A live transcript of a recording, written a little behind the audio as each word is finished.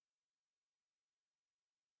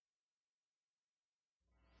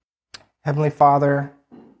Heavenly Father,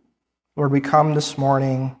 Lord, we come this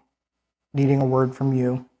morning needing a word from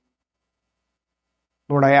you.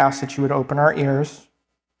 Lord, I ask that you would open our ears,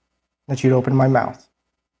 that you'd open my mouth.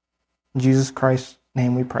 In Jesus Christ's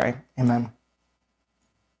name we pray. Amen.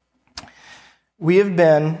 We have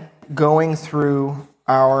been going through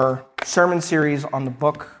our sermon series on the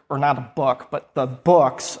book, or not a book, but the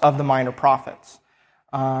books of the Minor Prophets.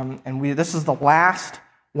 This is the last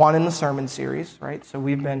one in the sermon series, right? So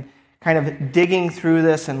we've been kind of digging through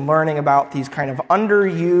this and learning about these kind of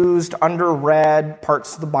underused, underread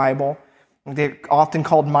parts of the Bible. They're often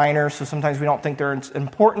called minor, so sometimes we don't think they're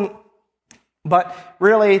important. But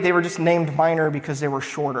really, they were just named minor because they were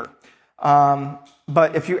shorter.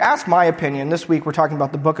 But if you ask my opinion, this week we're talking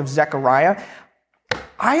about the book of Zechariah.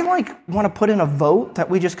 I want to put in a vote that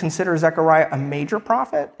we just consider Zechariah a major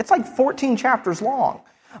prophet. It's like 14 chapters long.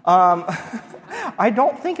 I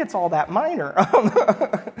don't think it's all that minor.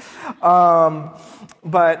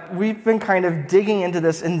 But we've been kind of digging into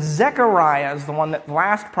this, and Zechariah is the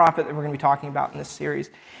last prophet that we're going to be talking about in this series.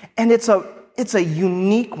 And it's a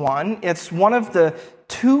unique one. It's one of the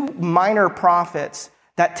two minor prophets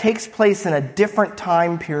that takes place in a different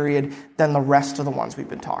time period than the rest of the ones we've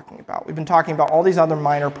been talking about. We've been talking about all these other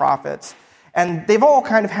minor prophets, and they've all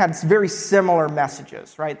kind of had very similar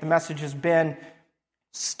messages, right? The message has been,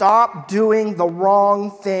 stop doing the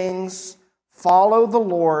wrong things, follow the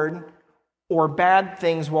Lord, or bad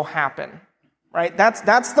things will happen, right?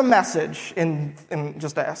 That's the message in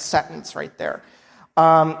just a sentence right there.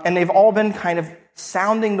 And they've all been kind of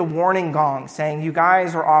sounding the warning gong, saying, you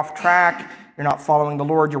guys are off track, you're not following the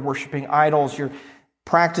Lord, you're worshiping idols, you're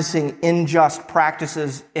practicing unjust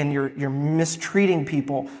practices, and you're mistreating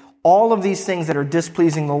people. All of these things that are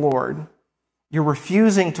displeasing the Lord, you're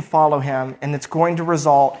refusing to follow him, and it's going to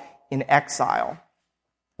result in exile.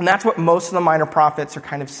 And that's what most of the minor prophets are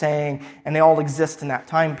kind of saying, and they all exist in that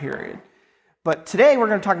time period. But today we're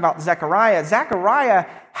going to talk about Zechariah. Zechariah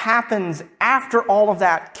happens after all of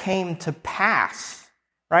that came to pass,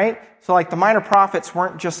 right? So the minor prophets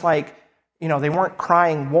weren't just they weren't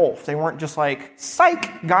crying wolf. They weren't just like,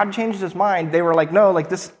 psych, God changed his mind. They were like, no,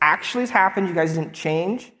 this actually has happened. You guys didn't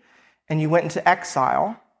change, and you went into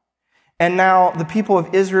exile. And now the people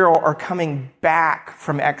of Israel are coming back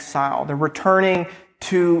from exile. They're returning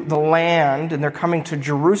to the land, and they're coming to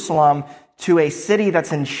Jerusalem, to a city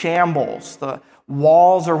that's in shambles. The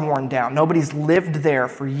walls are worn down. Nobody's lived there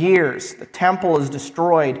for years. The temple is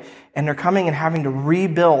destroyed, and they're coming and having to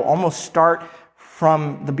rebuild, almost start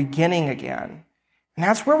from the beginning again. And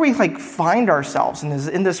that's where we find ourselves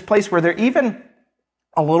in this place where they're even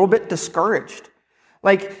a little bit discouraged.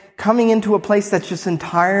 Coming into a place that's just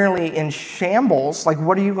entirely in shambles,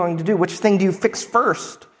 what are you going to do? Which thing do you fix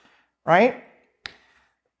first, right?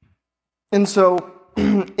 And so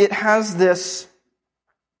it has this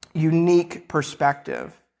unique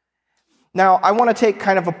perspective. Now, I want to take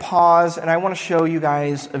kind of a pause, and I want to show you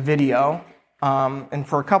guys a video, and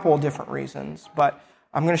for a couple of different reasons. But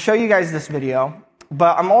I'm going to show you guys this video,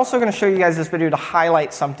 but I'm also going to show you guys this video to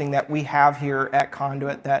highlight something that we have here at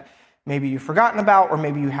Conduit that maybe you've forgotten about, or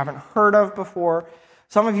maybe you haven't heard of before.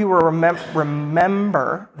 Some of you will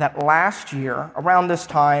remember that last year, around this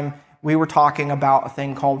time, we were talking about a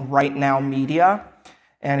thing called Right Now Media.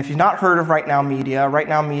 And if you've not heard of Right Now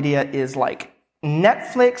Media is like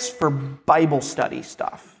Netflix for Bible study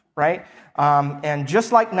stuff, right? And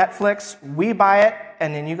just like Netflix, we buy it,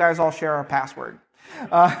 and then you guys all share our password.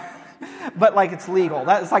 But it's legal.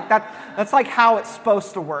 That's like how it's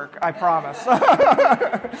supposed to work, I promise.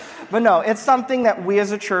 But no, it's something that we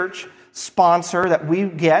as a church sponsor, that we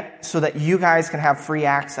get so that you guys can have free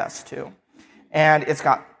access to. And it's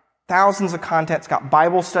got thousands of content. It's got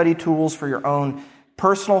Bible study tools for your own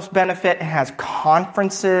personal benefit. It has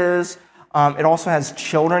conferences. It also has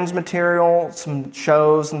children's material, some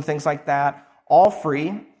shows and things like that, all free.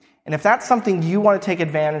 And if that's something you want to take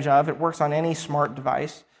advantage of, it works on any smart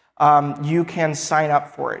device. You can sign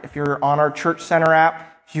up for it. If you're on our Church Center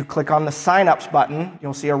app, if you click on the sign-ups button,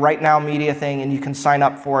 you'll see a Right Now Media thing, and you can sign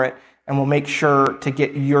up for it, and we'll make sure to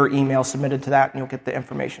get your email submitted to that, and you'll get the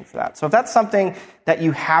information for that. So if that's something that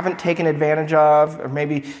you haven't taken advantage of, or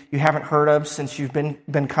maybe you haven't heard of since you've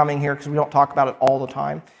been coming here, because we don't talk about it all the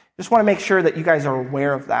time, just want to make sure that you guys are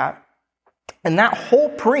aware of that. And that whole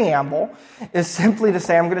preamble is simply to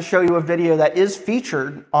say I'm going to show you a video that is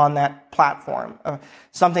featured on that platform,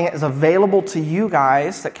 something that is available to you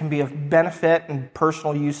guys that can be of benefit and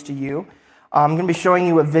personal use to you. I'm going to be showing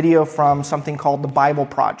you a video from something called the Bible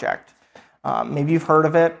Project. Maybe you've heard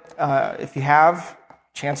of it. If you have,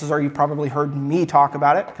 Chances are you probably heard me talk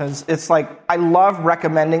about it, because it's like, I love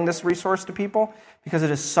recommending this resource to people because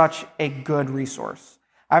it is such a good resource.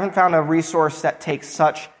 I haven't found a resource that takes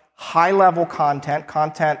such high-level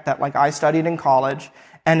content that like I studied in college,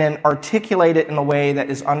 and then articulate it in a way that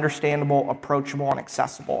is understandable, approachable, and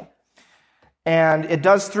accessible. And it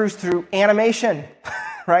does through animation,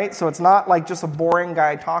 right? So it's not like just a boring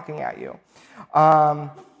guy talking at you.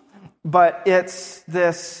 But it's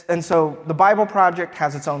this, and so the Bible Project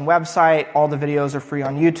has its own website. All the videos are free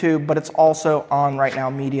on YouTube, but it's also on Right Now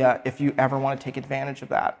Media if you ever want to take advantage of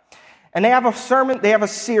that. And they have a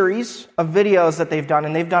series of videos that they've done,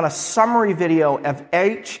 and they've done a summary video of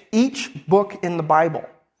each book in the Bible.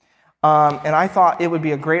 And I thought it would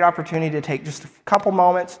be a great opportunity to take just a couple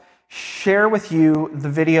moments, share with you the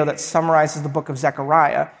video that summarizes the book of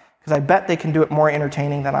Zechariah, because I bet they can do it more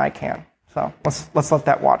entertaining than I can. So let's let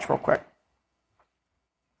that watch real quick.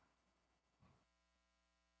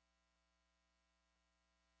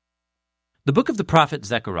 The book of the prophet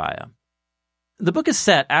Zechariah. The book is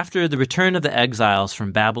set after the return of the exiles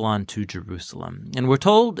from Babylon to Jerusalem, and we're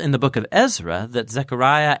told in the book of Ezra that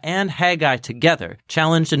Zechariah and Haggai together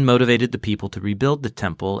challenged and motivated the people to rebuild the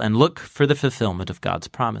temple and look for the fulfillment of God's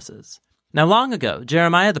promises. Now, long ago,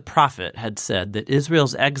 Jeremiah the prophet had said that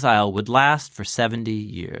Israel's exile would last for 70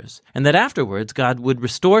 years, and that afterwards God would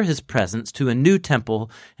restore his presence to a new temple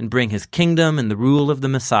and bring his kingdom and the rule of the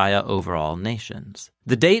Messiah over all nations.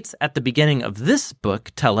 The dates at the beginning of this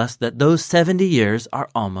book tell us that those 70 years are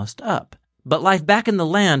almost up. But life back in the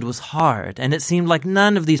land was hard, and it seemed like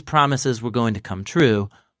none of these promises were going to come true.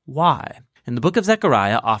 Why? And the book of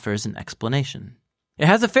Zechariah offers an explanation. It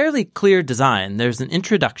has a fairly clear design. There's an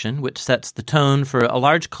introduction which sets the tone for a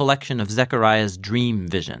large collection of Zechariah's dream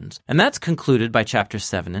visions, and that's concluded by chapters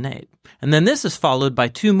 7 and 8. And then this is followed by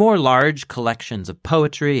two more large collections of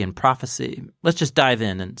poetry and prophecy. Let's just dive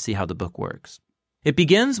in and see how the book works. It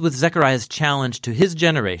begins with Zechariah's challenge to his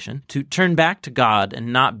generation to turn back to God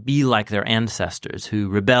and not be like their ancestors who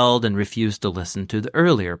rebelled and refused to listen to the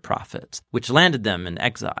earlier prophets, which landed them in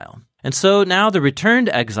exile. And so now the returned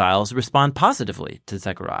exiles respond positively to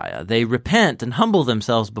Zechariah. They repent and humble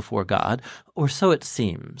themselves before God, or so it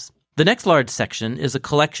seems. The next large section is a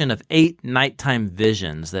collection of 8 nighttime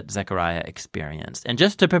visions that Zechariah experienced. And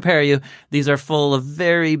just to prepare you, these are full of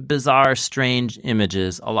very bizarre, strange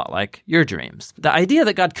images, a lot like your dreams. The idea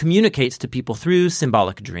that God communicates to people through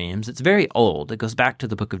symbolic dreams, it's very old. It goes back to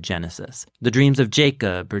the book of Genesis. The dreams of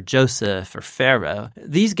Jacob or Joseph or Pharaoh,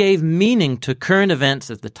 these gave meaning to current events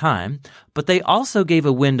at the time, but they also gave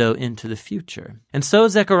a window into the future. And so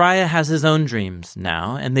Zechariah has his own dreams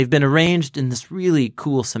now, and they've been arranged in this really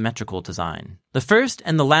cool symmetrical design. The first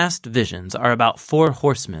and the last visions are about 4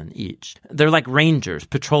 horsemen each. They're like rangers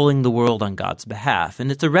patrolling the world on God's behalf, and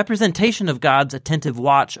it's a representation of God's attentive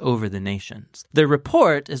watch over the nations. Their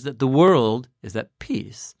report is that the world is at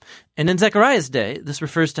peace. And in Zechariah's day, this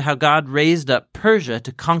refers to how God raised up Persia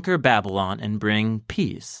to conquer Babylon and bring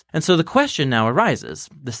peace. And so the question now arises,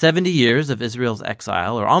 the 70 years of Israel's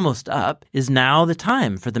exile are almost up. Is now the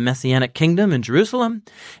time for the Messianic kingdom in Jerusalem?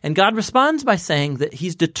 And God responds by saying that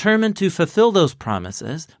he's determined to fulfill those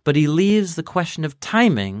promises, but he leaves the question of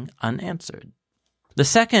timing unanswered. The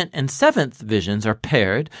second and seventh visions are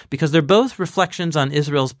paired because they're both reflections on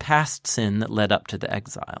Israel's past sin that led up to the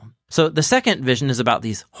exile. So the second vision is about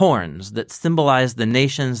these horns that symbolize the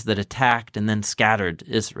nations that attacked and then scattered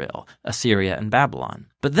Israel, Assyria and Babylon.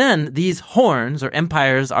 But then these horns or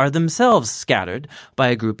empires are themselves scattered by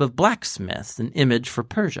a group of blacksmiths, an image for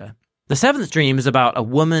Persia. The seventh dream is about a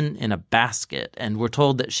woman in a basket, and we're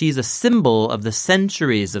told that she's a symbol of the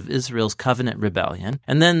centuries of Israel's covenant rebellion.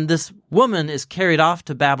 And then this woman is carried off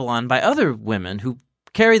to Babylon by other women who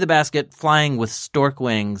carry the basket flying with stork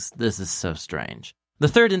wings. This is so strange. The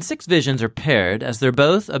third and sixth visions are paired as they're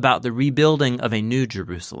both about the rebuilding of a new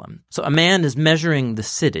Jerusalem. So a man is measuring the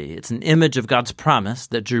city. It's an image of God's promise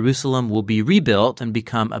that Jerusalem will be rebuilt and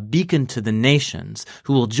become a beacon to the nations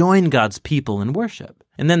who will join God's people in worship.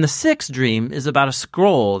 And then the sixth dream is about a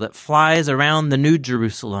scroll that flies around the New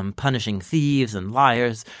Jerusalem, punishing thieves and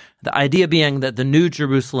liars. The idea being that the New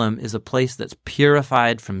Jerusalem is a place that's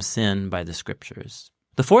purified from sin by the Scriptures.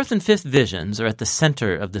 The fourth and fifth visions are at the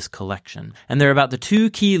center of this collection, and they're about the 2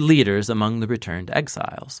 key leaders among the returned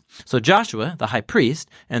exiles. So Joshua, the high priest,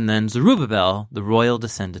 and then Zerubbabel, the royal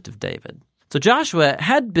descendant of David. So Joshua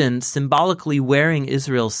had been symbolically wearing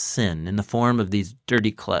Israel's sin in the form of these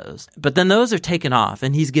dirty clothes. But then those are taken off,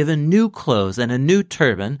 and he's given new clothes and a new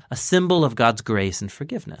turban, a symbol of God's grace and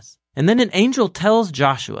forgiveness. And then an angel tells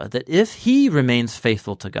Joshua that if he remains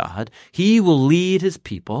faithful to God, he will lead his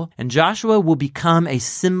people, and Joshua will become a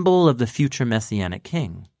symbol of the future Messianic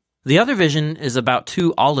king. The other vision is about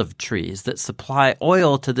 2 olive trees that supply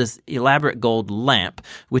oil to this elaborate gold lamp,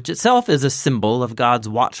 which itself is a symbol of God's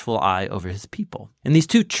watchful eye over his people. And these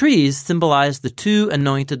 2 trees symbolize the 2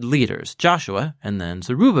 anointed leaders, Joshua and then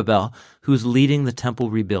Zerubbabel, who's leading the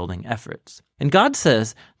temple rebuilding efforts. And God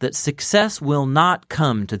says that success will not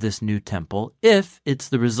come to this new temple if it's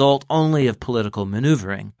the result only of political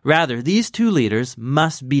maneuvering. Rather, these 2 leaders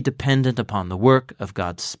must be dependent upon the work of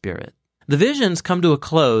God's Spirit. The visions come to a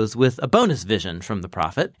close with a bonus vision from the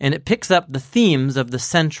prophet, and it picks up the themes of the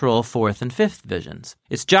central 4th and 5th visions.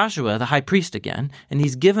 It's Joshua, the high priest again, and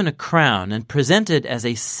he's given a crown and presented as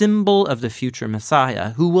a symbol of the future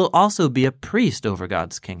Messiah, who will also be a priest over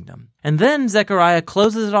God's kingdom. And then Zechariah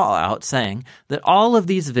closes it all out, saying that all of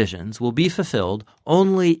these visions will be fulfilled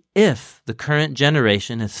only if the current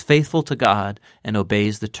generation is faithful to God and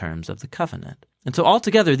obeys the terms of the covenant. And so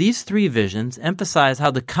altogether, these 3 visions emphasize how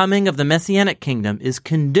the coming of the Messianic kingdom is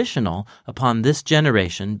conditional upon this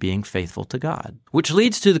generation being faithful to God, which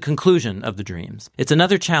leads to the conclusion of the dreams. It's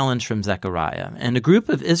another challenge from Zechariah, and a group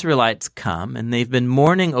of Israelites come, and they've been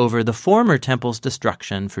mourning over the former temple's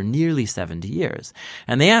destruction for nearly 70 years.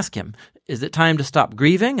 And they ask him, is it time to stop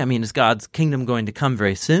grieving? I mean, is God's kingdom going to come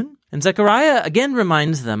very soon? And Zechariah again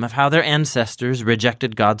reminds them of how their ancestors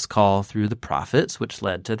rejected God's call through the prophets, which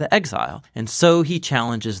led to the exile. And so he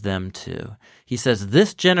challenges them too. He says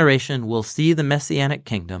this generation will see the Messianic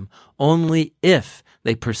kingdom only if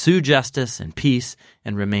they pursue justice and peace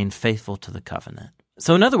and remain faithful to the covenant.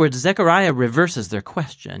 So in other words, Zechariah reverses their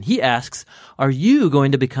question. He asks, are you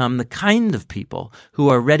going to become the kind of people who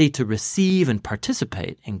are ready to receive and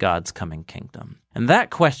participate in God's coming kingdom? And that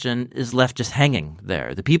question is left just hanging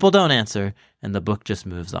there. The people don't answer, and the book just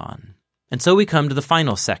moves on. And so we come to the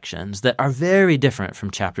final sections that are very different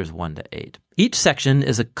from chapters 1 to 8. Each section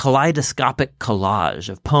is a kaleidoscopic collage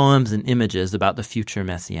of poems and images about the future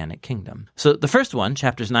Messianic kingdom. So the first one,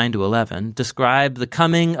 chapters 9 to 11, describe the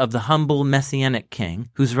coming of the humble Messianic king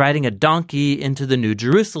who's riding a donkey into the New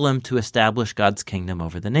Jerusalem to establish God's kingdom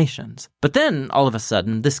over the nations. But then, all of a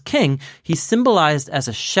sudden, this king, he's symbolized as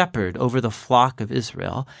a shepherd over the flock of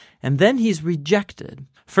Israel, and then he's rejected.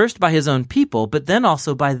 First by his own people, but then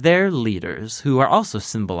also by their leaders, who are also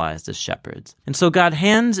symbolized as shepherds. And so God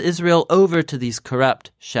hands Israel over to these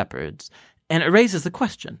corrupt shepherds. And it raises the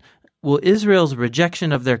question, will Israel's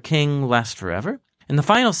rejection of their king last forever? In the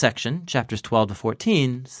final section, chapters 12 to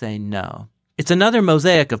 14, say no. It's another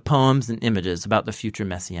mosaic of poems and images about the future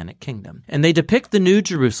Messianic kingdom. And they depict the New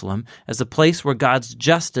Jerusalem as a place where God's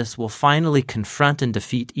justice will finally confront and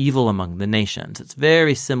defeat evil among the nations. It's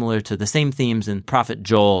very similar to the same themes in Prophet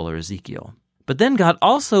Joel or Ezekiel. But then God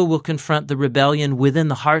also will confront the rebellion within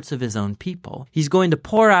the hearts of his own people. He's going to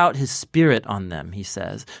pour out his Spirit on them, he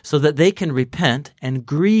says, so that they can repent and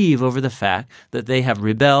grieve over the fact that they have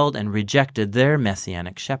rebelled and rejected their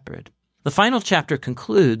Messianic shepherd. The final chapter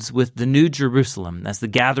concludes with the New Jerusalem as the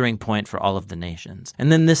gathering point for all of the nations.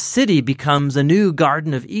 And then this city becomes a new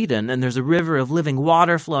Garden of Eden, and there's a river of living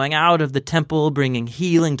water flowing out of the temple, bringing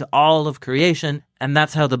healing to all of creation, and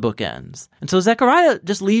that's how the book ends. And so Zechariah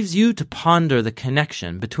just leaves you to ponder the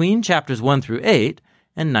connection between chapters 1 through 8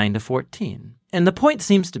 and 9 to 14. And the point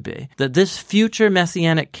seems to be that this future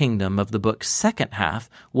Messianic kingdom of the book's second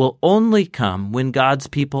half will only come when God's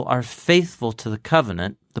people are faithful to the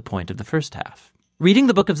covenant, the point of the first half. Reading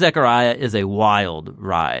the book of Zechariah is a wild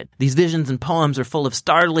ride. These visions and poems are full of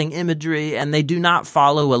startling imagery, and they do not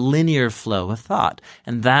follow a linear flow of thought.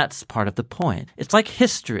 And that's part of the point. It's like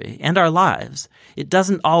history and our lives. It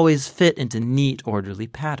doesn't always fit into neat, orderly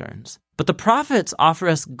patterns. But the prophets offer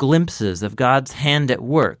us glimpses of God's hand at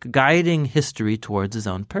work, guiding history towards his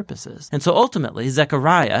own purposes. And so ultimately,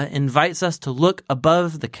 Zechariah invites us to look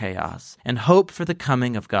above the chaos and hope for the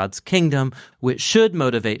coming of God's kingdom, which should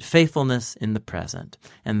motivate faithfulness in the present.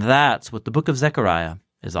 And that's what the book of Zechariah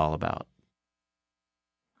is all about.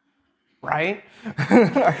 Right?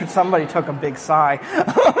 Somebody took a big sigh.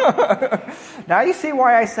 Now you see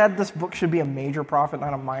why I said this book should be a major prophet,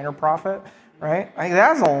 not a minor prophet. Right?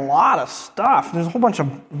 That's a lot of stuff. There's a whole bunch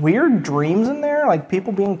of weird dreams in there, like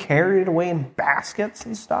people being carried away in baskets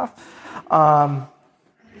and stuff. So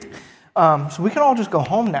we can all just go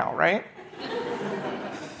home now, right?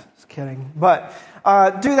 Just kidding. But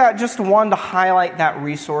do that. Just one, to highlight that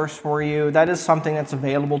resource for you. That is something that's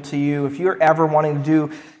available to you. If you're ever wanting to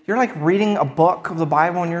do, you're like reading a book of the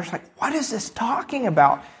Bible and you're just like, what is this talking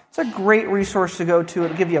about? It's a great resource to go to.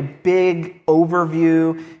 It'll give you a big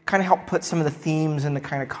overview, kind of help put some of the themes into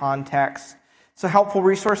kind of context. It's a helpful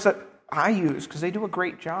resource that I use because they do a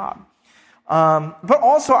great job. But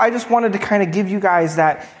also, I just wanted to kind of give you guys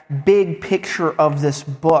that big picture of this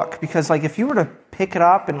book, because like if you were to pick it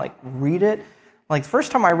up and like read it, like the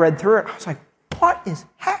first time I read through it, I was like, what is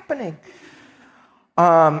happening?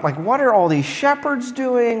 Like, what are all these shepherds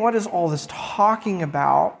doing? What is all this talking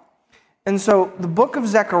about? And so the book of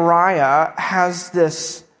Zechariah has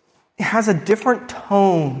a different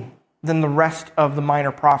tone than the rest of the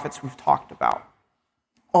minor prophets we've talked about.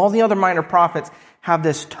 All the other minor prophets have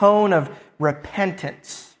this tone of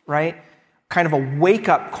repentance, right? Kind of a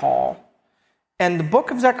wake-up call. And the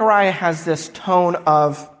book of Zechariah has this tone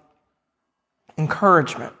of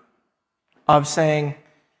encouragement, of saying,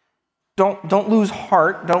 don't lose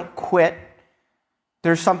heart, don't quit.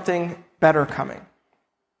 There's something better coming.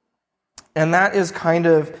 And that is kind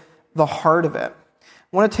of the heart of it.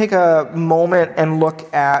 I want to take a moment and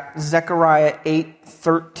look at Zechariah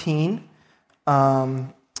 8:13.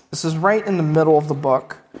 This is right in the middle of the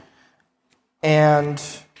book. And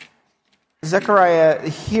Zechariah,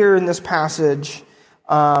 here in this passage,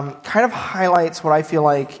 kind of highlights what I feel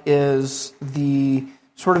like is the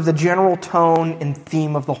sort of the general tone and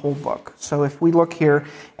theme of the whole book. So if we look here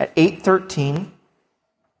at 8:13,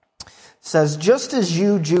 it says, "Just as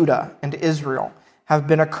you, Judah and Israel, have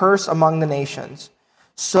been a curse among the nations,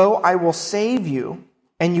 so I will save you,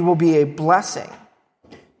 and you will be a blessing.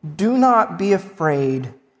 Do not be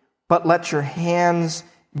afraid, but let your hands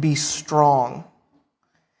be strong.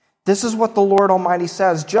 This is what the Lord Almighty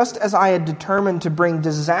says. Just as I had determined to bring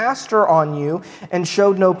disaster on you and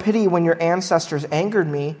showed no pity when your ancestors angered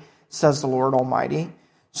me, says the Lord Almighty,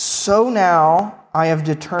 so now I have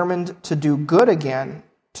determined to do good again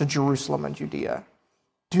to Jerusalem and Judea.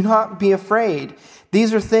 Do not be afraid.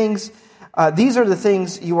 These are the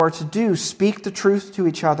things you are to do. Speak the truth to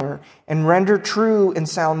each other and render true and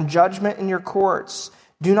sound judgment in your courts.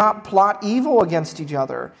 Do not plot evil against each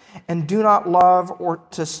other, and do not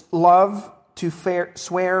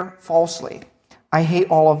swear falsely. I hate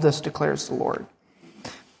all of this, declares the Lord."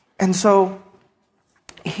 And so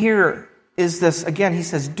here is this, again, he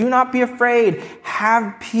says, do not be afraid,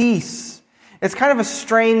 have peace. It's kind of a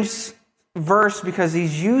strange verse because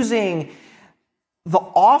he's using the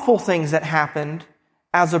awful things that happened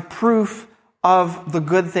as a proof of the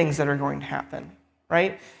good things that are going to happen,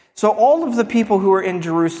 right? So all of the people who are in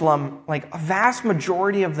Jerusalem, like a vast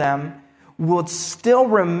majority of them, would still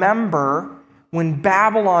remember when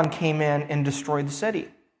Babylon came in and destroyed the city,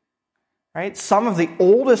 right? Some of the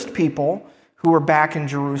oldest people who were back in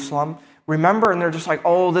Jerusalem remember, and they're just like,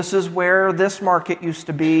 oh, this is where this market used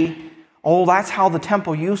to be. Oh, that's how the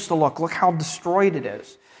temple used to look. Look how destroyed it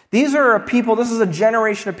is. These are people, this is a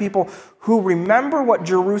generation of people who remember what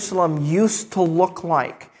Jerusalem used to look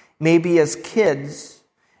like, maybe as kids,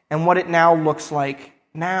 and what it now looks like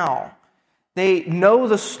now. They know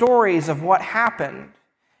the stories of what happened,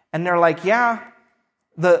 and they're like, yeah,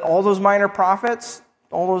 all those minor prophets,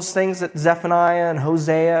 all those things that Zephaniah and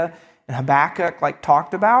Hosea and Habakkuk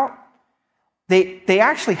talked about, they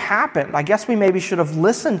actually happened. I guess we maybe should have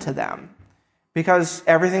listened to them because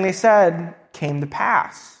everything they said came to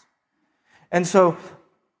pass. And so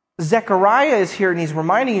Zechariah is here and he's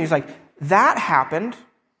reminding you, he's like, that happened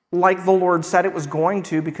like the Lord said it was going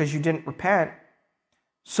to because you didn't repent.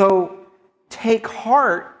 So take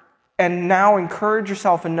heart and now encourage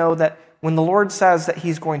yourself and know that when the Lord says that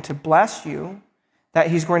he's going to bless you, that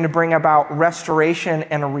he's going to bring about restoration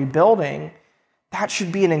and a rebuilding, that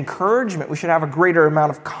should be an encouragement. We should have a greater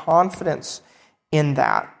amount of confidence in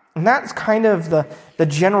that. And that's kind of the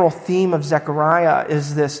general theme of Zechariah,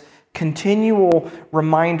 is this continual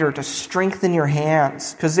reminder to strengthen your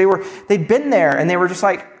hands. Because they'd been there and they were just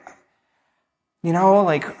like,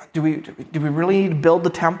 do we really need to build the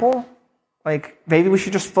temple? Maybe we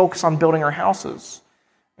should just focus on building our houses.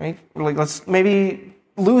 Right? Let's maybe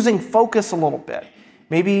losing focus a little bit.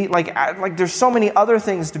 Maybe there's so many other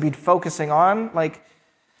things to be focusing on.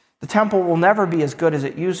 The temple will never be as good as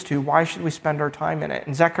it used to. Why should we spend our time in it?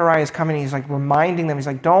 And Zechariah is coming, he's reminding them, he's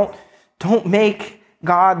like, don't make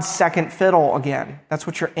God's second fiddle again. That's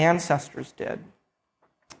what your ancestors did.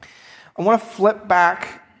 I want to flip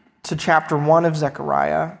back to chapter 1 of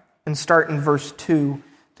Zechariah and start in verse 2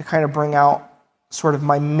 to kind of bring out sort of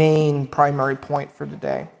my main primary point for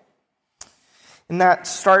today. And that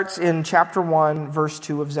starts in chapter 1, verse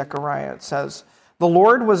 2 of Zechariah. It says, The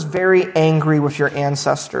Lord was very angry with your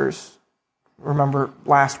ancestors. Remember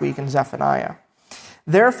last week in Zephaniah.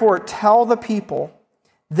 Therefore, tell the people,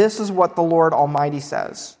 this is what the Lord Almighty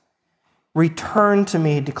says. Return to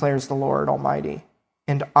me, declares the Lord Almighty,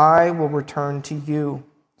 and I will return to you,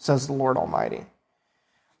 says the Lord Almighty.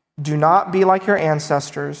 Do not be like your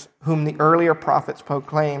ancestors, whom the earlier prophets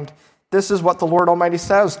proclaimed. This is what the Lord Almighty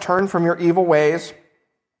says. Turn from your evil ways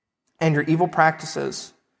and your evil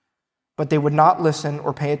practices. But they would not listen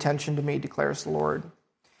or pay attention to me, declares the Lord.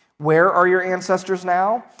 Where are your ancestors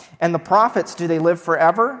now? And the prophets, do they live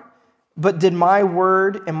forever? But did my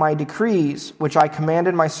word and my decrees, which I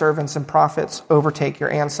commanded my servants and prophets, overtake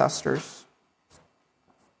your ancestors?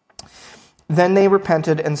 Then they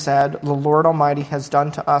repented and said, the Lord Almighty has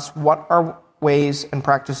done to us what our ways and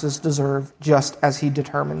practices deserve, just as he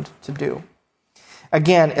determined to do.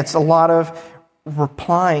 Again, it's a lot of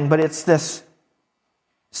replying, but it's this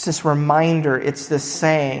reminder, it's this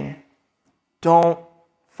saying, don't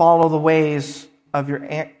follow the ways of your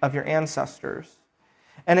ancestors.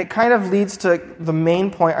 And it kind of leads to the main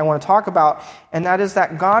point I want to talk about, and that is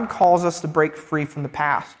that God calls us to break free from the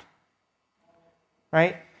past.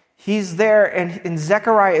 Right? He's there, and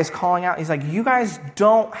Zechariah is calling out, he's like, you guys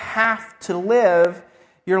don't have to live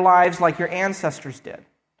your lives like your ancestors did.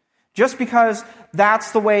 Just because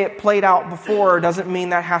that's the way it played out before doesn't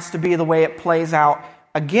mean that has to be the way it plays out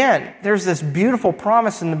again. There's this beautiful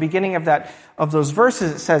promise in the beginning of those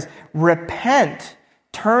verses. It says, repent,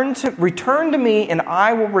 return to me, and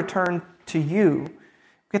I will return to you.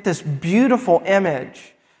 Get this beautiful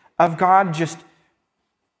image of God just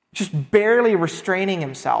barely restraining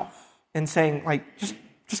himself and saying, like,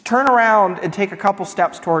 just turn around and take a couple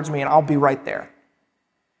steps towards me and I'll be right there.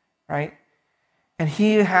 Right? And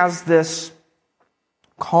he has this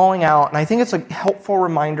calling out, and I think it's a helpful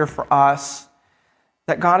reminder for us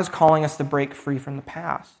that God is calling us to break free from the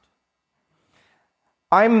past.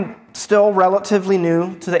 I'm still relatively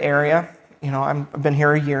new to the area. I've been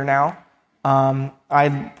here a year now. I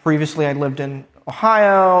lived in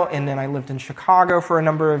Ohio, and then I lived in Chicago for a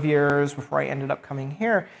number of years before I ended up coming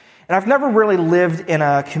here. And I've never really lived in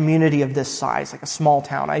a community of this size, like a small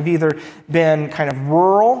town. I've either been kind of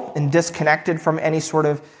rural and disconnected from any sort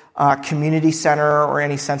of community center or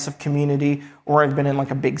any sense of community, or I've been in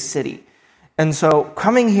like a big city. And so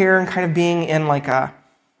coming here and kind of being in like I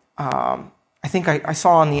think I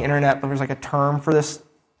saw on the internet there was like a term for this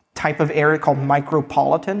type of area called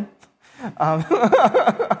micropolitan. I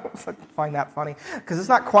find that funny because it's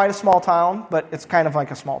not quite a small town, but it's kind of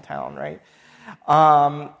like a small town, right?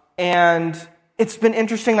 And it's been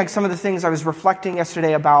interesting, like some of the things I was reflecting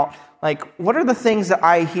yesterday about, like, what are the things that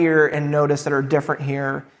I hear and notice that are different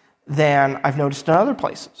here than I've noticed in other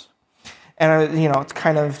places? And, it's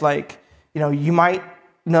kind of like, you might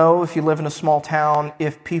know if you live in a small town,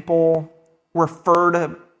 if people refer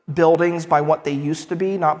to buildings by what they used to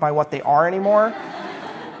be, not by what they are anymore.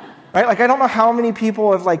 Right? Like, I don't know how many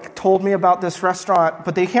people have, like, told me about this restaurant,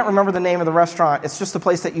 but they can't remember the name of the restaurant. It's just a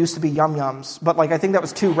place that used to be Yum Yums. But, like, I think that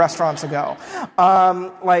was 2 restaurants ago.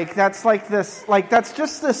 That's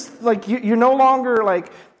just this, like, you're no longer,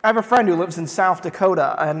 like, I have a friend who lives in South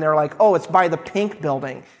Dakota, and they're like, oh, it's by the Pink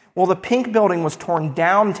Building. Well, the Pink Building was torn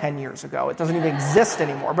down 10 years ago. It doesn't even exist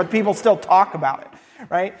anymore, but people still talk about it,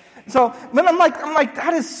 right? So, but I'm like,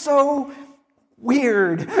 that is so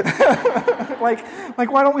weird. like,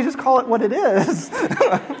 why don't we just call it what it is?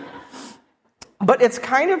 But it's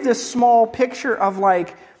kind of this small picture of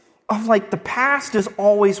the past is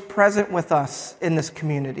always present with us in this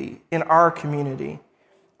community, in our community,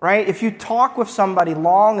 right? If you talk with somebody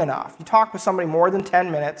long enough, you talk with somebody more than 10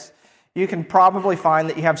 minutes, you can probably find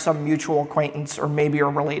that you have some mutual acquaintance or maybe are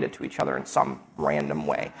related to each other in some random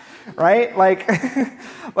way, right?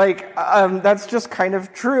 That's just kind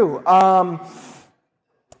of true.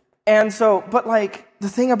 And so, but the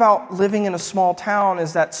thing about living in a small town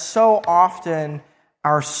is that so often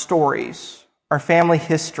our stories, our family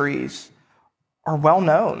histories are well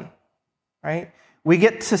known, right? We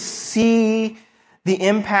get to see the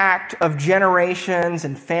impact of generations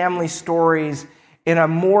and family stories in a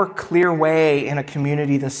more clear way in a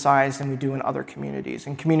community this size than we do in other communities.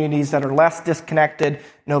 In communities that are less disconnected,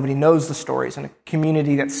 nobody knows the stories. In a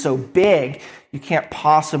community that's so big, you can't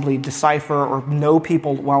possibly decipher or know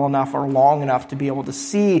people well enough or long enough to be able to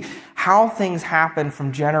see how things happen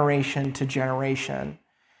from generation to generation.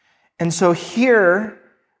 And so here,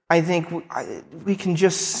 I think we can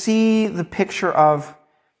just see the picture of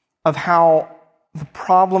how the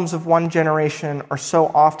problems of one generation are so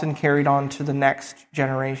often carried on to the next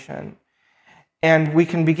generation. And we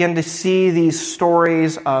can begin to see these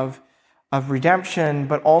stories of of redemption,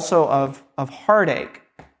 but also of heartache.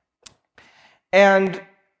 And,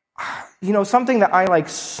 something that I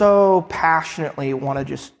so passionately want to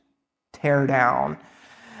just tear down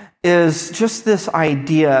is just this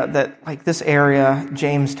idea that this area,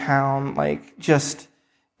 Jamestown, just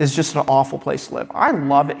is just an awful place to live. I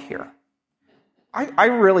love it here. I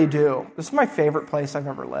really do. This is my favorite place I've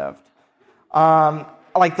ever lived.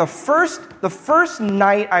 The first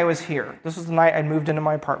night I was here, this was the night I moved into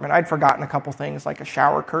my apartment. I'd forgotten a couple things, like a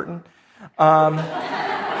shower curtain.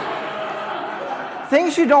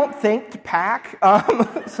 Things you don't think to pack.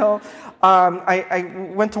 So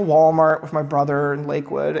I went to Walmart with my brother in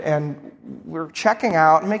Lakewood, and we were checking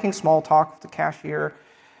out and making small talk with the cashier.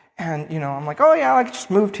 And, I'm like, oh, yeah, I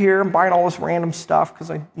just moved here. I'm buying all this random stuff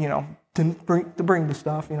because I, didn't bring the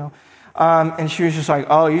stuff, And she was just like,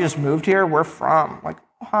 oh, you just moved here? Where from? I'm like,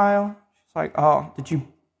 Ohio. She's like, oh, did you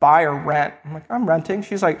buy or rent? I'm like, I'm renting.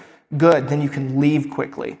 She's like, good, then you can leave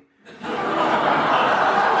quickly.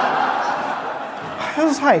 I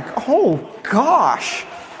was like, oh, gosh.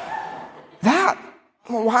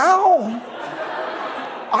 Wow.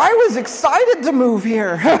 I was excited to move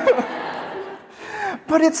here.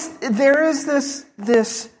 But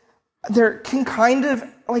there can kind of,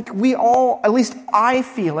 we all, at least I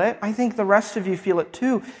feel it, I think the rest of you feel it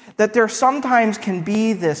too, that there sometimes can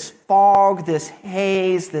be this fog, this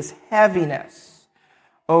haze, this heaviness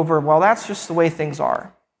over, well, that's just the way things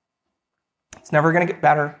are. It's never going to get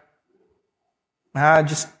better.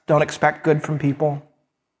 Just don't expect good from people.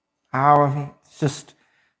 It's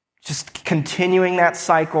just continuing that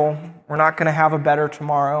cycle. We're not going to have a better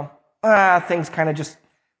tomorrow. Things kind of just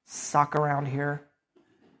suck around here.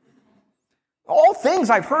 All things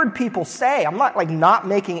I've heard people say. I'm not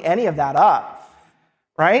making any of that up,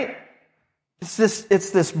 right? It's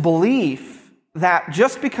this belief that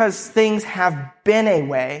just because things have been a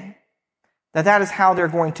way, that is how they're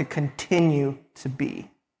going to continue to be.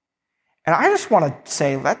 And I just want to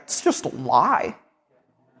say that's just a lie,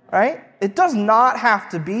 right? It does not have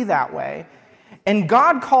to be that way. And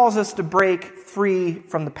God calls us to break free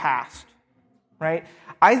from the past, right?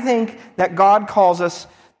 I think that God calls us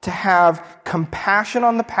to have compassion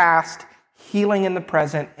on the past, healing in the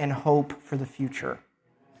present, and hope for the future,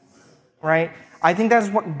 right? I think that's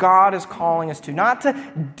what God is calling us to. Not to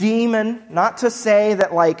demon, not to say that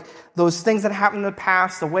those things that happened in the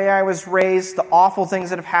past, the way I was raised, the awful things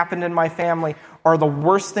that have happened in my family are the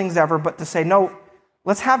worst things ever, but to say, no,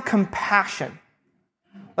 let's have compassion.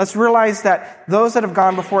 Let's realize that those that have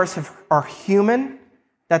gone before us are human,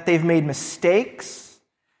 that they've made mistakes,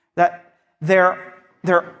 that they're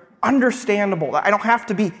understandable, that I don't have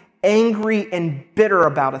to be angry and bitter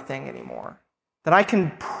about a thing anymore. That I can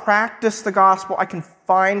practice the gospel, I can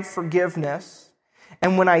find forgiveness,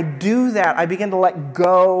 and when I do that, I begin to let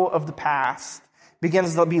go of the past. It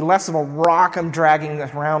begins to be less of a rock I'm dragging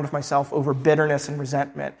around with myself over bitterness and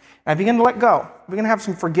resentment. And I begin to let go. I begin to have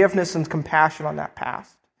some forgiveness and compassion on that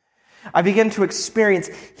past. I begin to experience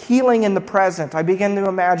healing in the present. I begin to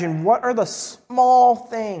imagine what are the small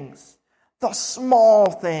things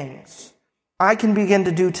I can begin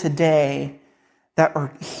to do today that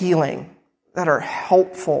are healing, that are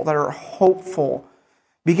helpful, that are hopeful.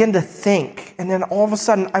 Begin to think. And then all of a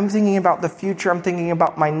sudden, I'm thinking about the future. I'm thinking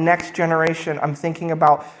about my next generation. I'm thinking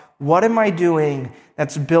about what am I doing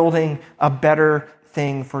that's building a better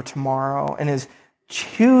thing for tomorrow and is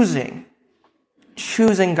choosing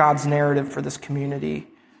God's narrative for this community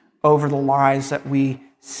over the lies that we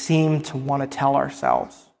seem to want to tell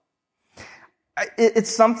ourselves.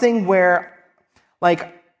 It's something where,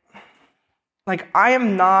 I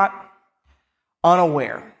am not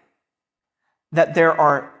unaware that there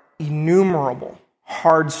are innumerable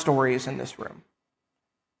hard stories in this room.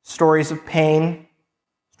 Stories of pain,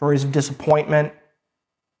 stories of disappointment,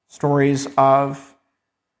 stories of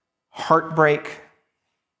heartbreak,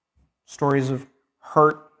 stories of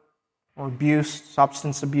hurt or abuse,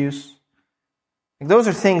 substance abuse. Those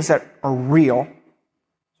are things that are real.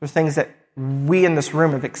 Those are things that we in this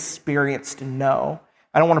room have experienced and know.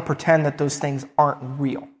 I don't want to pretend that those things aren't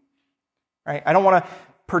real. Right? I don't want to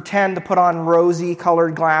pretend to put on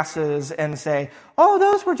rosy-colored glasses and say, oh,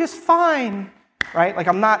 those were just fine. Right?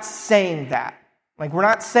 I'm not saying that. We're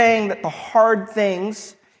not saying that the hard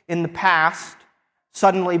things in the past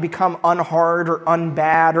suddenly become unhard or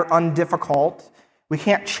unbad or undifficult. We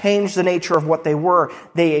can't change the nature of what they were.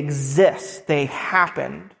 They exist. They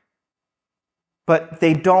happened. But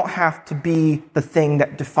they don't have to be the thing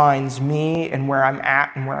that defines me and where I'm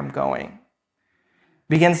at and where I'm going. It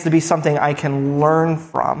begins to be something I can learn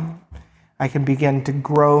from. I can begin to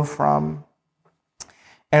grow from.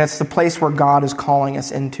 And it's the place where God is calling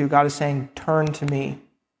us into. God is saying, turn to me.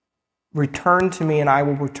 Return to me and I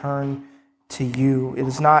will return to you. It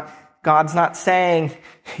is not, God's not saying,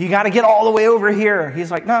 you got to get all the way over here.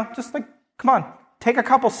 He's like, no, just like, come on, take a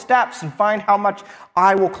couple steps and find how much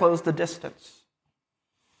I will close the distance.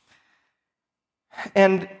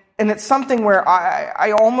 And it's something where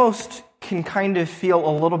I almost can kind of feel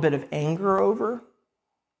a little bit of anger over.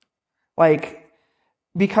 Like,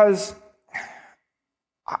 because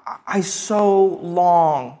I so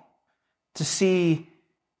long to see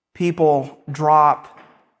people drop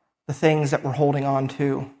the things that we're holding on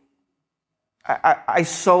to. I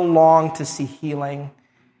so long to see healing.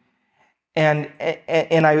 And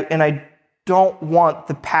I don't want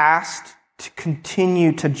the past to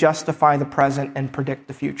continue to justify the present and predict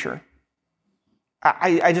the future.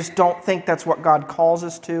 I just don't think that's what God calls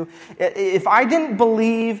us to. If I didn't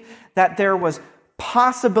believe that there was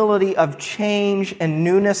possibility of change and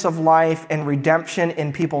newness of life and redemption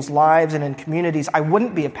in people's lives and in communities, I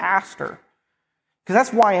wouldn't be a pastor. Because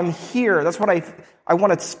that's why I'm here. That's what I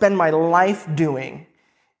want to spend my life doing,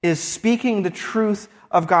 is speaking the truth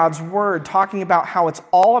of God's word, talking about how it's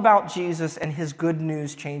all about Jesus and his good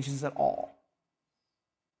news changes it all.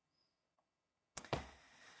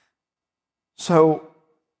 So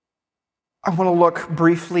I want to look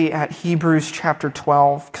briefly at Hebrews chapter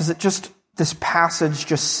 12, because this passage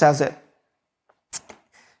just says it.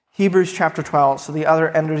 Hebrews chapter 12, so the other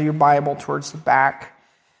end of your Bible towards the back.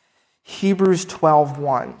 Hebrews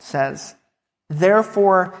 12:1 says,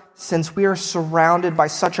 "Therefore, since we are surrounded by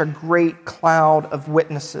such a great cloud of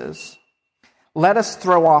witnesses, let us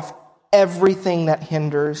throw off everything that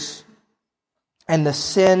hinders and the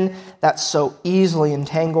sin that so easily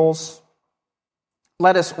entangles.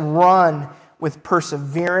 Let us run with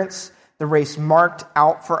perseverance the race marked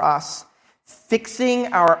out for us,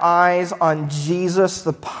 fixing our eyes on Jesus,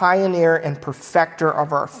 the pioneer and perfecter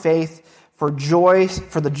of our faith. For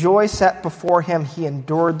the joy set before him, he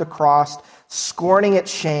endured the cross, scorning its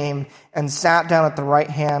shame, and sat down at the right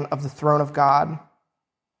hand of the throne of God.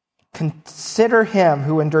 Consider him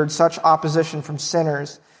who endured such opposition from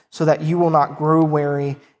sinners, so that you will not grow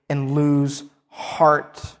weary and lose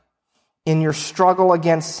heart. In your struggle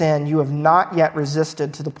against sin, you have not yet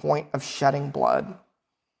resisted to the point of shedding blood.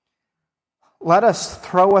 Let us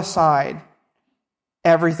throw aside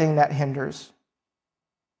everything that hinders.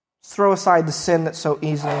 Throw aside the sin that so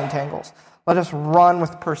easily entangles. Let us run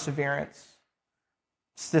with perseverance.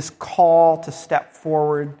 It's this call to step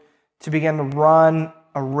forward, to begin to run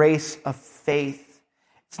a race of faith.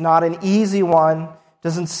 It's not an easy one. It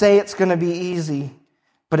doesn't say it's going to be easy,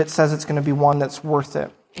 but it says it's going to be one that's worth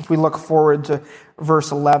it. If we look forward to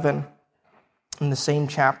verse 11 in the same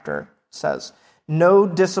chapter, it says, "No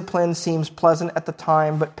discipline seems pleasant at the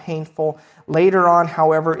time, but painful. Later on,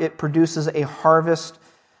 however, it produces a harvest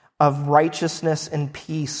of righteousness and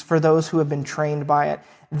peace for those who have been trained by it.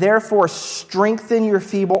 Therefore, strengthen your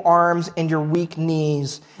feeble arms and your weak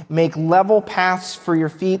knees. Make level paths for your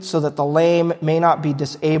feet so that the lame may not be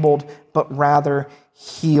disabled, but rather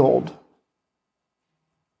healed."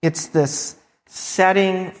 It's this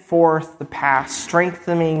setting forth the path,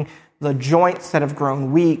 strengthening the joints that have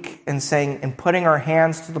grown weak, and putting our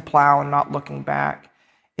hands to the plow and not looking back.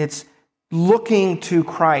 It's looking to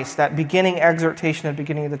Christ, that beginning exhortation at the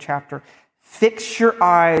beginning of the chapter. Fix your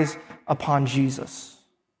eyes upon Jesus.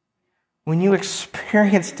 When you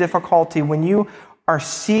experience difficulty, when you are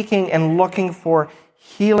seeking and looking for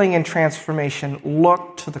healing and transformation,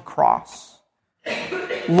 look to the cross.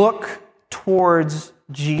 Look towards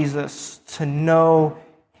Jesus to know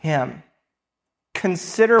him.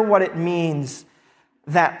 Consider what it means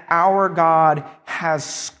that our God has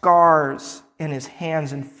scars in his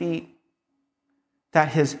hands and feet, that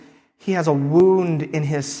he has a wound in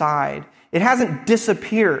his side. It hasn't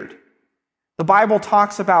disappeared. The Bible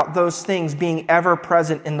talks about those things being ever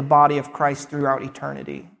present in the body of Christ throughout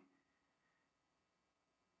eternity.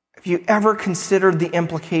 Have you ever considered the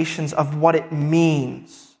implications of what it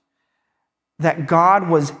means that God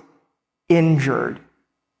was injured,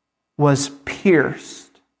 was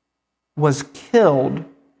pierced, was killed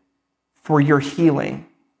for your healing,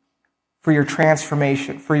 for your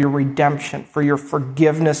transformation, for your redemption, for your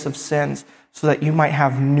forgiveness of sins, so that you might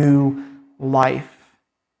have new life?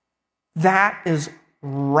 That is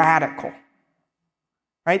radical,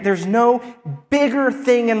 right? There's no bigger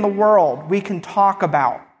thing in the world we can talk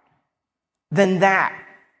about than that.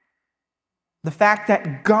 The fact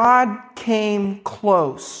that God came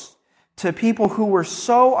close to people who were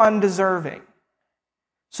so undeserving,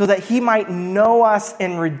 so that he might know us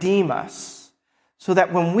and redeem us, so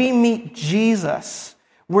that when we meet Jesus,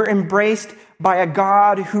 We're embraced by a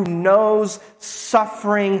God who knows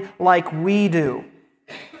suffering like we do.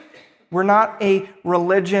 We're not a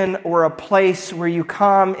religion or a place where you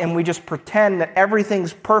come and we just pretend that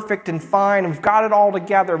everything's perfect and fine and we've got it all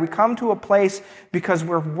together. We come to a place because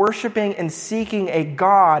we're worshiping and seeking a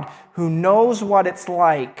God who knows what it's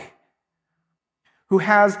like, who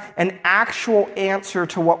has an actual answer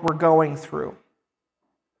to what we're going through.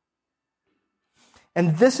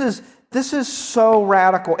 And this is so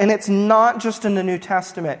radical. And it's not just in the New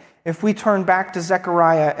Testament. If we turn back to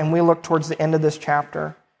Zechariah and we look towards the end of this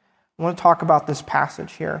chapter, I want to talk about this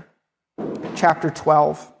passage here. Chapter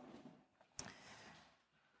 12.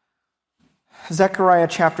 Zechariah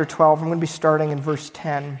chapter 12. I'm going to be starting in verse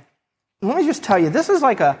 10. And let me just tell you,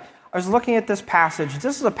 I was looking at this passage.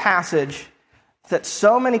 This is a passage that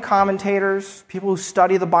so many commentators, people who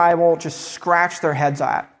study the Bible, just scratch their heads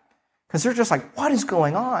at. Because they're just like, what is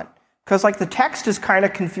going on? Because the text is kind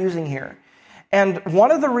of confusing here. And one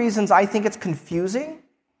of the reasons I think it's confusing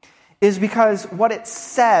is because what it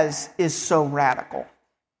says is so radical.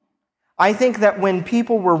 I think that when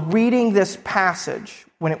people were reading this passage,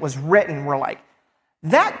 when it was written, we're like,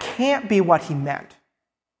 that can't be what he meant.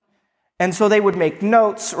 And so they would make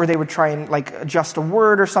notes or they would try and adjust a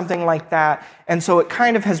word or something like that. And so it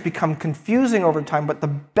kind of has become confusing over time. But the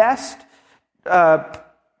best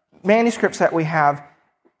manuscripts that we have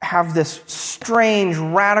this strange,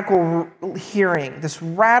 radical hearing, this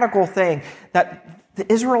radical thing that the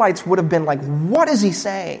Israelites would have been like, what is he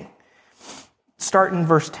saying? Start in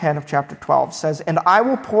verse 10 of chapter 12. It says, "And I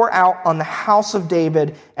will pour out on the house of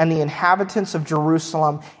David and the inhabitants of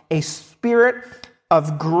Jerusalem a spirit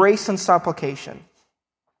of grace and supplication.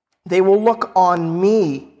 They will look on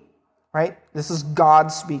me," right? This is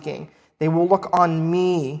God speaking. "They will look on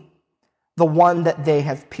me, the one that they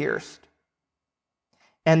have pierced.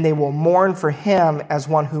 And they will mourn for him as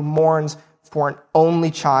one who mourns for an only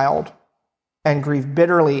child, and grieve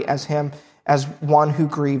bitterly as one who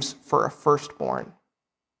grieves for a firstborn."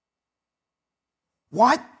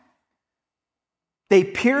 What? They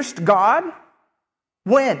pierced God?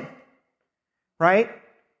 When? Right?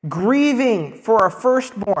 Grieving for a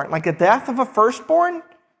firstborn, like the death of a firstborn?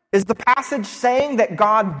 Is the passage saying that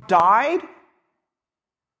God died?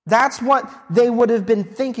 That's what they would have been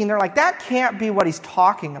thinking. They're like, that can't be what he's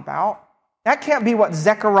talking about. That can't be what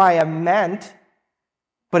Zechariah meant.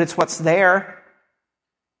 But it's what's there.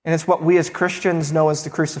 And it's what we as Christians know as the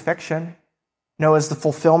crucifixion, know as the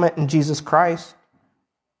fulfillment in Jesus Christ.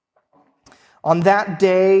 "On that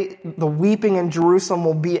day, the weeping in Jerusalem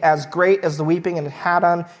will be as great as the weeping in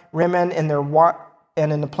Haddon, Rimmon, and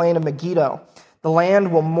in the plain of Megiddo. The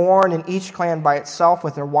land will mourn, and each clan by itself,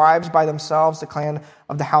 with their wives by themselves, the clan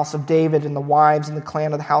of the house of David and the wives, and the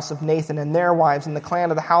clan of the house of Nathan and their wives, and the clan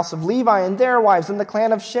of the house of Levi and their wives, and the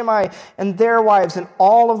clan of Shimei and their wives, and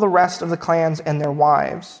all of the rest of the clans and their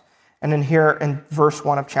wives." And then here in verse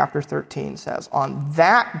 1 of chapter 13 says, "On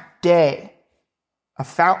that day, a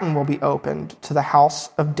fountain will be opened to the house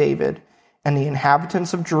of David and the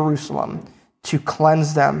inhabitants of Jerusalem to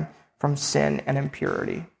cleanse them from sin and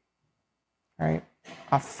impurity." Right?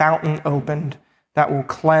 A fountain opened that will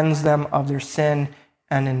cleanse them of their sin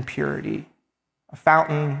and impurity. A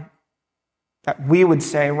fountain that we would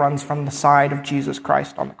say runs from the side of Jesus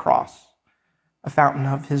Christ on the cross. A fountain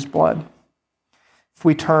of his blood. If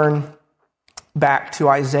we turn back to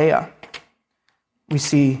Isaiah, we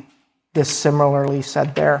see this similarly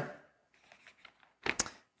said there.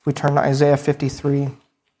 If we turn to Isaiah 53.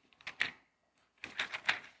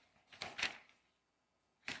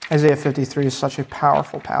 Isaiah 53 is such a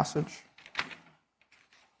powerful passage.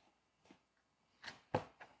 I'm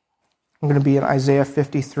going to be in Isaiah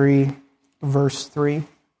 53, verse 3.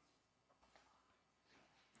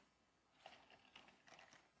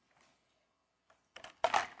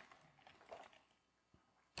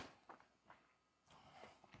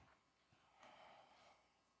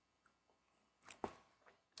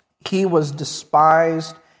 "He was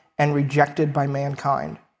despised and rejected by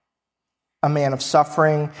mankind, a man of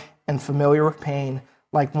suffering and familiar with pain,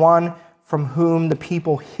 like one from whom the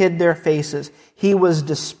people hid their faces. He was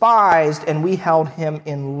despised, and we held him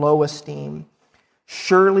in low esteem.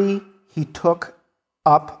 Surely he took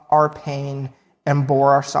up our pain and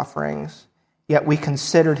bore our sufferings. Yet we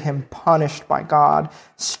considered him punished by God,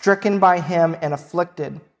 stricken by him and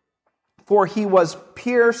afflicted. For he was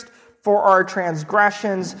pierced for our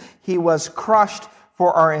transgressions, he was crushed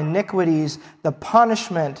for our iniquities. The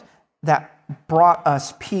punishment that brought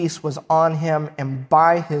us peace was on him, and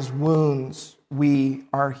by his wounds we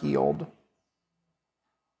are healed."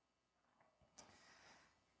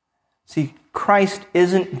 See, Christ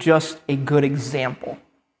isn't just a good example.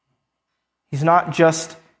 He's not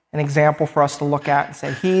just an example for us to look at and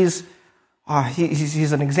say, he's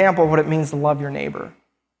an example of what it means to love your neighbor.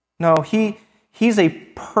 No, he's a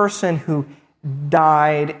person who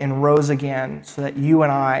died and rose again so that you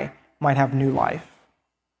and I might have new life.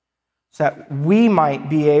 So that we might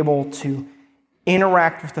be able to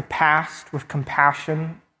interact with the past with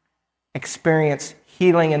compassion, experience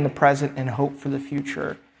healing in the present, and hope for the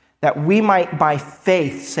future. That we might, by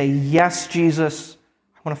faith, say, yes, Jesus,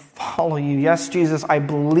 I want to follow you. Yes, Jesus, I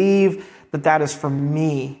believe that is for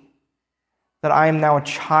me. That I am now a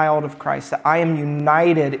child of Christ. That I am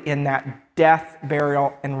united in that death,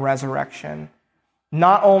 burial, and resurrection.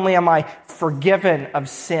 Not only am I forgiven of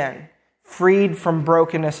sin, freed from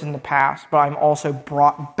brokenness in the past, but I'm also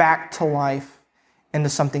brought back to life into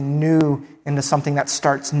something new, into something that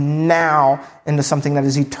starts now, into something that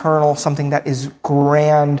is eternal, something that is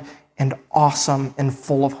grand and awesome and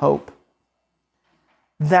full of hope.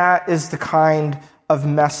 That is the kind of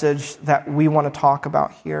message that we want to talk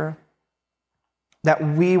about here, that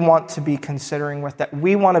we want to be considering with, that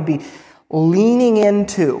we want to be leaning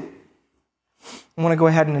into. I want to go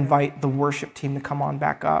ahead and invite the worship team to come on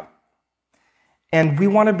back up. And we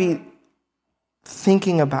want to be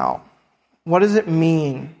thinking about, what does it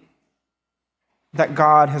mean that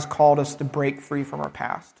God has called us to break free from our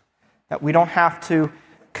past? That we don't have to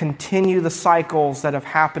continue the cycles that have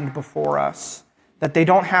happened before us. That they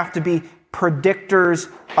don't have to be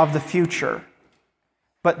predictors of the future.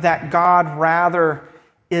 But that God rather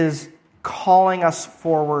is calling us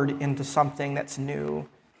forward into something that's new.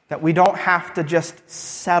 That we don't have to just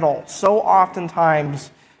settle. So oftentimes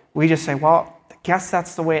we just say, well, I guess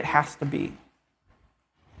that's the way it has to be.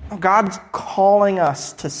 God's calling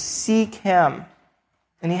us to seek Him.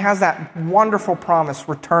 And He has that wonderful promise,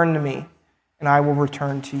 return to me, and I will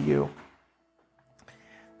return to you. I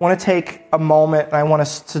want to take a moment, and I want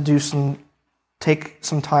us to take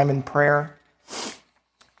some time in prayer.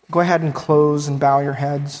 Go ahead and close and bow your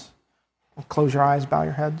heads. Close your eyes, bow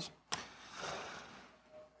your heads.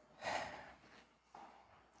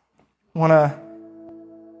 I want to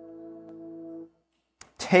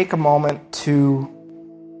take a moment to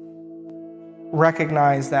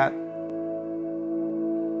recognize that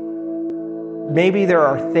maybe there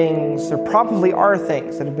probably are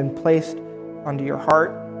things that have been placed onto your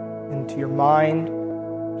heart, into your mind,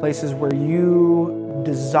 places where you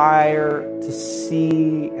desire to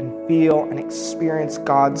see and feel and experience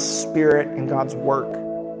God's Spirit and God's work,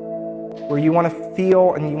 where you want to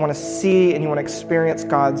feel and you want to see and you want to experience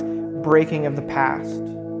God's breaking of the past.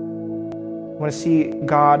 You want to see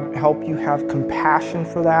God help you have compassion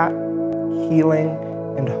for that, healing,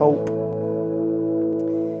 and hope.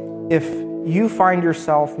 If you find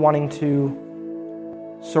yourself wanting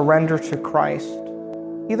to surrender to Christ,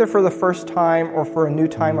 either for the first time or for a new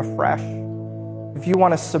time afresh, if you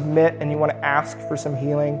want to submit and you want to ask for some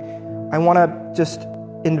healing, I want to just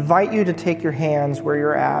invite you to take your hands where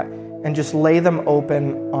you're at and just lay them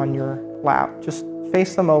open on your lap. Just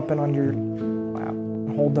face them open on your lap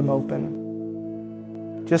and hold them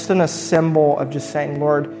open. Just in a symbol of just saying,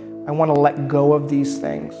 Lord, I want to let go of these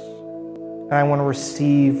things, and I want to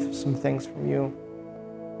receive some things from you.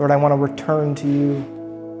 Lord, I want to return to you.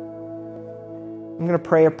 I'm going to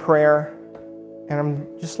pray a prayer, and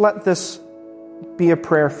just let this be a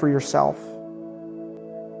prayer for yourself.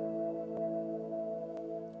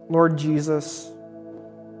 Lord Jesus,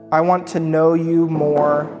 I want to know you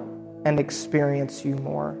more and experience you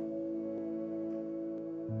more.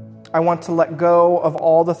 I want to let go of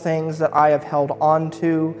all the things that I have held on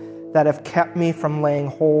to that have kept me from laying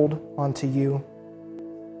hold onto you.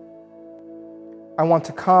 I want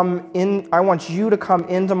you to come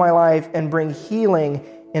into my life and bring healing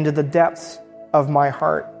into the depths of my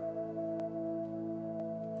heart.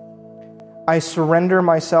 I surrender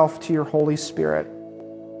myself to your Holy Spirit.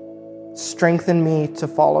 Strengthen me to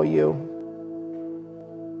follow you.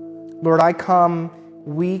 Lord, I come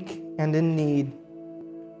weak and in need,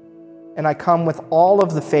 and I come with all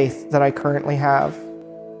of the faith that I currently have,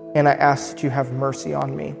 and I ask that you have mercy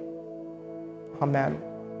on me. Amen.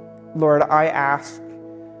 Lord, I ask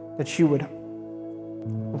that you would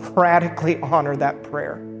radically honor that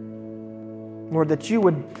prayer. Lord, that you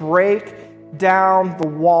would break down the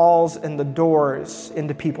walls and the doors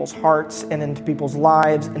into people's hearts and into people's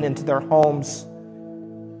lives and into their homes.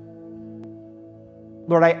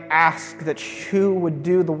 Lord, I ask that you would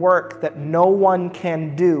do the work that no one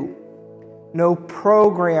can do, no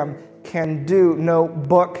program can do, no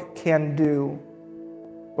book can do.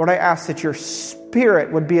 Lord, I ask that your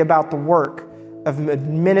Spirit would be about the work of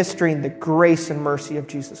administering the grace and mercy of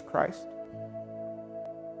Jesus Christ.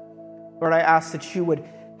 Lord, I ask that you would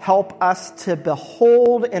help us to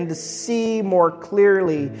behold and to see more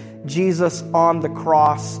clearly Jesus on the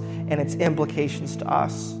cross and its implications to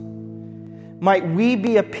us. Might we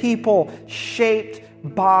be a people shaped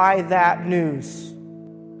by that news.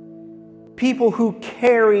 People who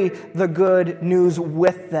carry the good news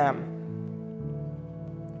with them.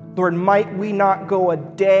 Lord, might we not go a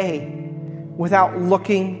day without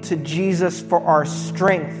looking to Jesus for our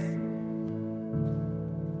strength.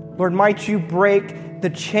 Lord, might you break the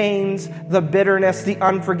chains, the bitterness, the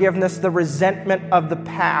unforgiveness, the resentment of the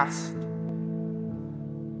past.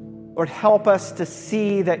 Lord, help us to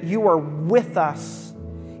see that you are with us,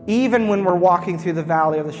 even when we're walking through the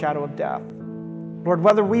valley of the shadow of death. Lord,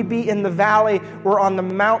 whether we be in the valley or on the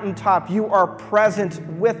mountaintop, you are present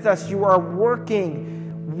with us. You are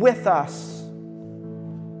working with us.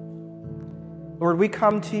 Lord, we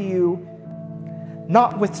come to you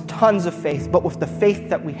not with tons of faith, but with the faith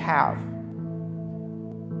that we have.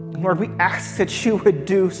 Lord, we ask that you would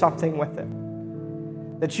do something with it,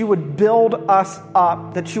 that you would build us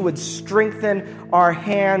up, that you would strengthen our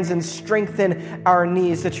hands and strengthen our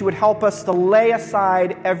knees, that you would help us to lay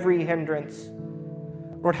aside every hindrance.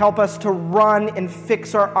 Lord, help us to run and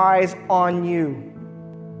fix our eyes on you.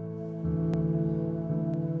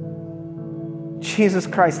 Jesus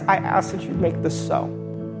Christ, I ask that you make this so.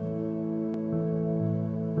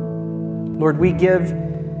 Lord, we give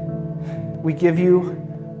you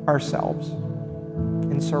ourselves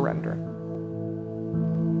in surrender.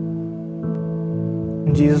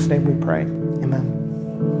 In Jesus' name we pray. Amen.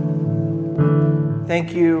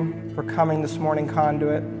 Thank you for coming this morning,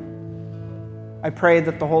 Conduit. I pray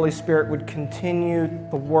that the Holy Spirit would continue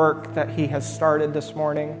the work that he has started this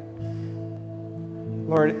morning.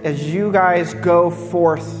 Lord, as you guys go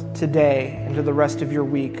forth today into the rest of your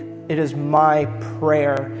week, it is my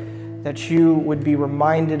prayer that you would be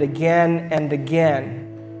reminded again and again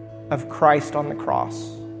of Christ on the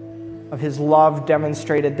cross, of his love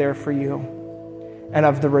demonstrated there for you, and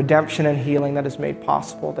of the redemption and healing that is made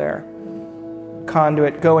possible there.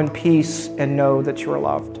 Conduit, go in peace and know that you are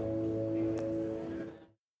loved.